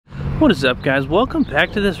What is up, guys? Welcome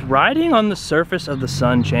back to this Riding on the Surface of the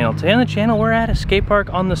Sun channel. Today on the channel we're at a skate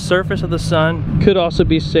park on the surface of the sun. Could also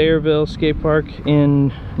be Sayreville Skate Park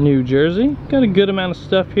in New Jersey. Got a good amount of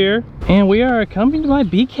stuff here. And we are accompanied by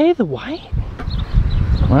BK the White.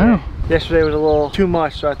 Wow. Yesterday was a little too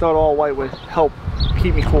much, so I thought all white would help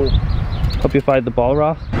keep me cool. Hope you find the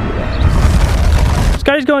Wallride.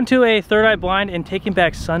 Scotty's going to a Third Eye Blind and Taking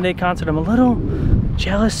Back Sunday concert. I'm a little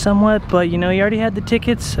jealous somewhat, but you know, he already had the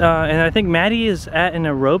tickets. And I think Maddie is at an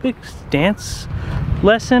aerobics dance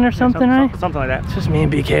lesson or something, right? Something like that. It's just me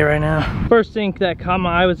and BK right now. First thing that caught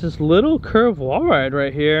my eye was this little curved wall ride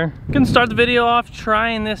right here. I'm gonna start the video off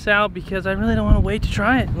trying this out because I really don't want to wait to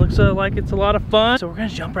try it. Looks like it's a lot of fun. So we're gonna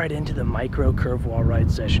jump right into the micro curved wall ride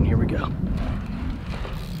session. Here we go.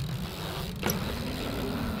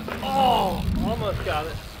 Oh, almost got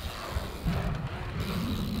it.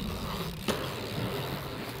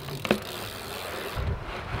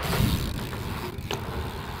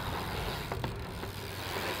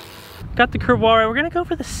 Got the curve wall right. We're gonna go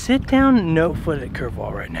for the sit down, no footed curve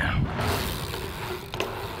wall right now.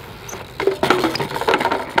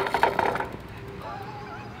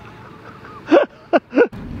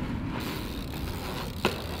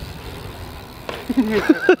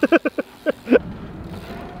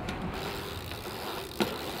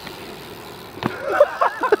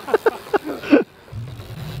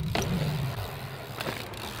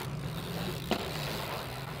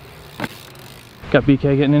 Got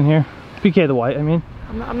BK getting in here. BK the White, I mean.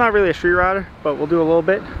 I'm not really a street rider, but we'll do a little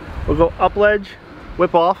bit. We'll go up ledge,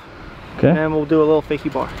 whip off, Okay. and we'll do a little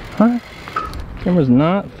fakie bar. Alright. Camera's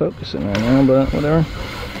not focusing right now, but whatever.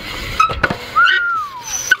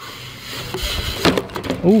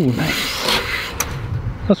 Ooh, nice.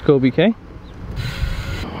 Let's go, BK.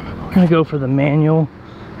 We're gonna go for the manual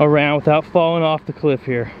around without falling off the cliff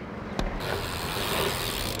here.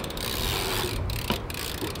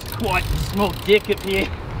 What? Smell dick up here.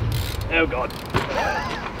 Oh god.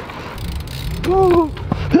 Woo!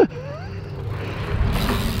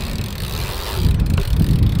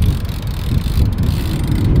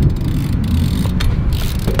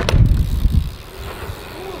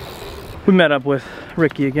 We met up with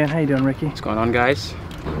Ricky again. How you doing, Ricky? What's going on, guys?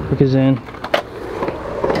 Ricky's in.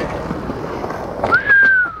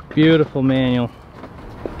 Beautiful manual.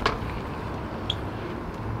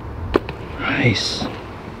 Nice.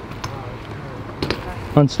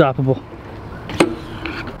 Unstoppable.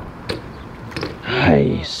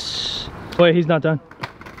 Nice. Wait, he's not done.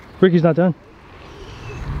 Ricky's not done.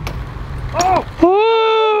 Oh!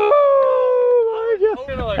 Oh!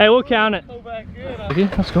 Hey, we'll count it. Okay,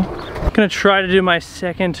 let's go. I'm gonna try to do my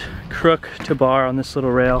second crook to bar on this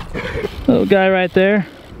little rail. Little guy right there.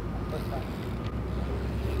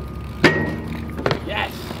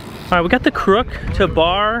 Yes! All right, we got the crook to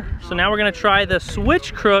bar. So now we're gonna try the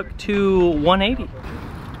switch crook to 180.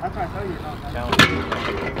 That's what I tell you.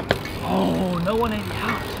 Oh, no 180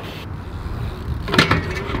 out.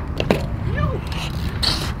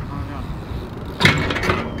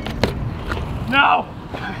 No!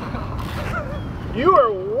 You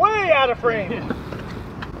are way out of frame.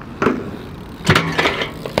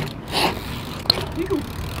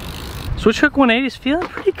 Switch crook 180 is feeling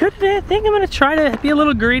pretty good today. I think I'm gonna try to be a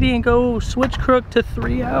little greedy and go switch crook to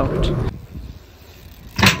 3 out.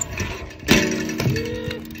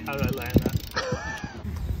 How did I land that?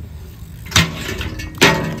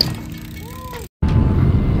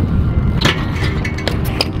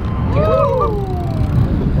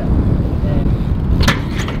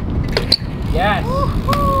 Yes.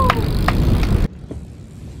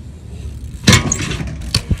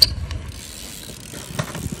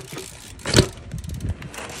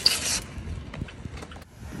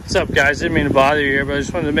 What's up, guys? Didn't mean to bother you here, but I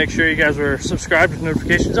just wanted to make sure you guys were subscribed with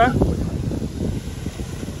notifications on.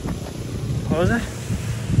 What was that?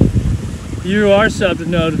 You are subbed with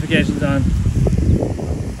notifications on.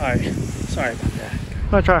 Alright, sorry about that. I'm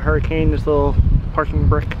gonna try hurricane this little parking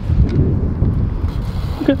brick.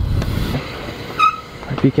 Okay.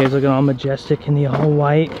 Our BK's looking all majestic in the all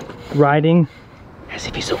white, riding as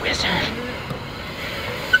if he's a wizard.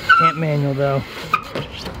 Can't manual though.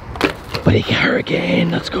 But he can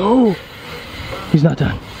hurricane, let's go. He's not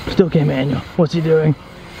done, still can't manual. What's he doing?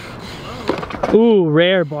 Ooh,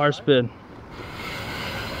 rare bar spin.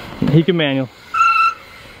 He can manual.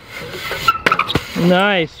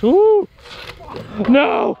 Nice, woo!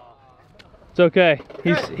 No! It's okay,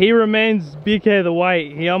 he remains BK the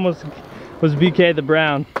White. He almost was BK the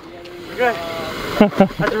Brown. We're good.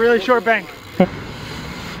 That's a really short bank.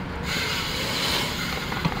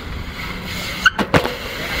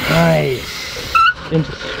 Nice. And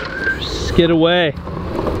just skid away.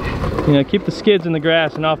 You know, keep the skids in the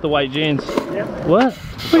grass and off the white jeans. Yep. What?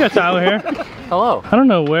 We got Tyler here. Hello. I don't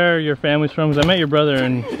know where your family's from because I met your brother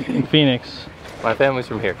in Phoenix. My family's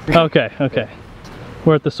from here. Okay, okay.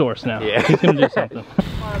 We're at the source now. Yeah. He's gonna do something.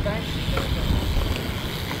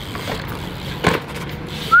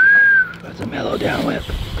 That's a mellow down whip.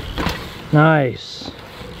 Nice.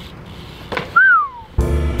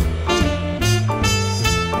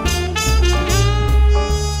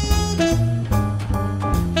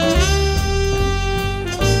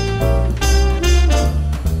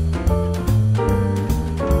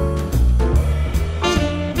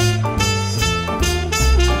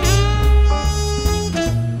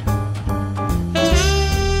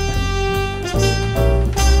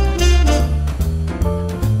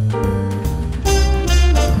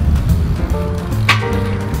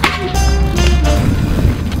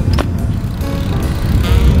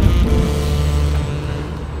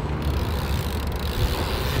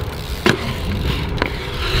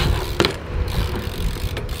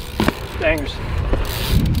 Bangers.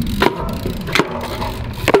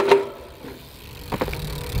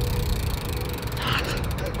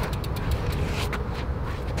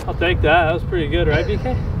 I'll take that. That was pretty good, right, BK?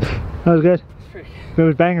 That was good. Pretty It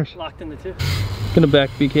was bangers. locked in the two. Gonna back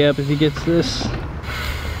BK up if he gets this.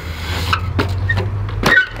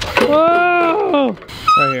 Whoa!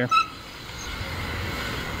 Right here.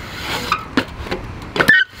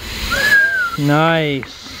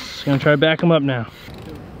 Nice. Gonna try to back him up now.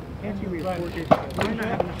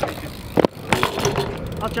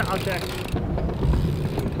 I'll check.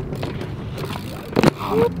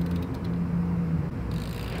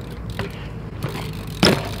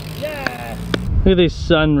 Yeah. Look at these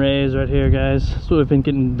sun rays right here, guys. That's what we've been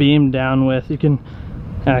getting beamed down with. You can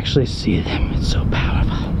actually see them. It's so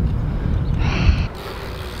powerful.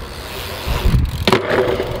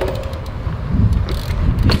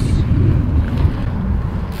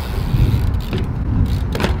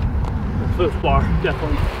 Foot bar,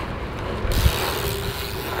 definitely.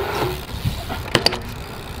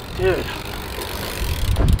 Dude,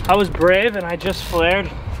 I was brave and I just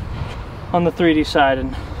flared on the 3D side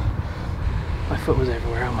and my foot was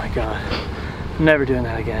everywhere. Oh my god. I'm never doing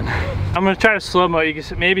that again. I'm gonna try to slow-mo. You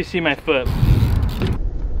can maybe see my foot.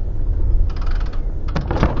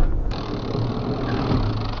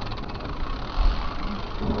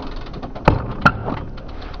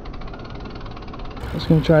 I was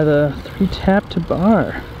gonna try the 3-tap to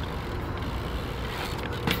bar.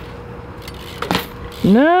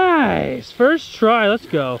 Nice! First try, let's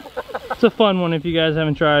go. It's a fun one if you guys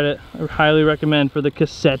haven't tried it. I highly recommend for the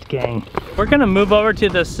cassette gang. We're gonna move over to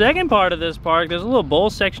the second part of this park. There's a little bowl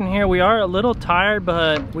section here. We are a little tired,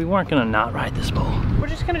 but we weren't gonna not ride this bowl. We're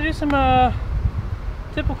just gonna do some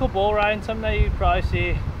typical bull riding, something that you'd probably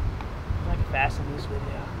see like a Fast and Loose video.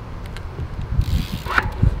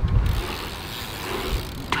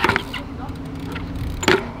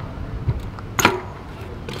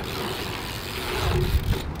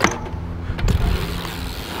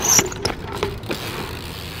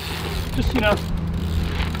 Just, you know,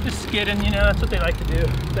 just skidding, you know, that's what they like to do.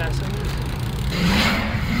 Fast and Loose.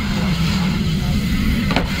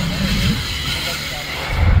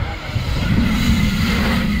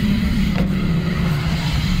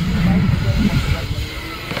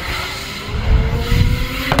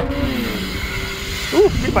 Ooh,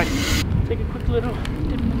 big bite. Take a quick little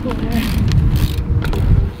dip in the pool there.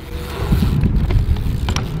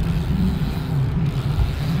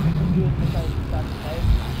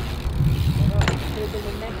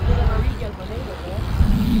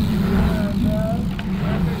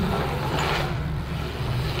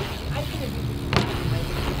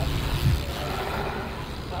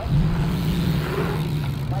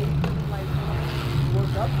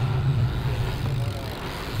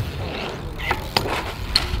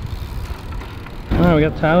 Alright, we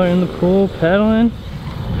got Tyler in the pool, pedaling,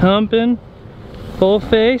 humping, full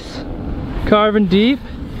face, carving deep.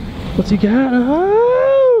 What's he got?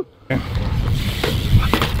 Oh!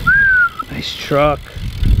 Nice truck.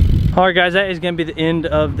 Alright guys, that is going to be the end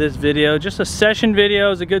of this video. Just a session video.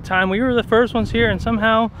 It was a good time. We were the first ones here and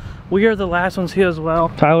somehow we are the last ones here as well.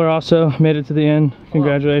 Tyler also made it to the end.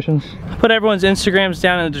 Congratulations. Put everyone's Instagrams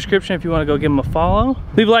down in the description if you want to go give them a follow.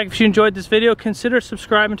 Leave a like if you enjoyed this video. Consider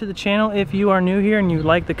subscribing to the channel if you are new here and you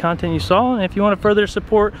like the content you saw. And if you want to further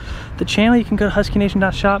support the channel, you can go to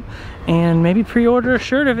huskynation.shop and maybe pre-order a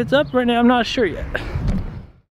shirt if it's up right now. I'm not sure yet.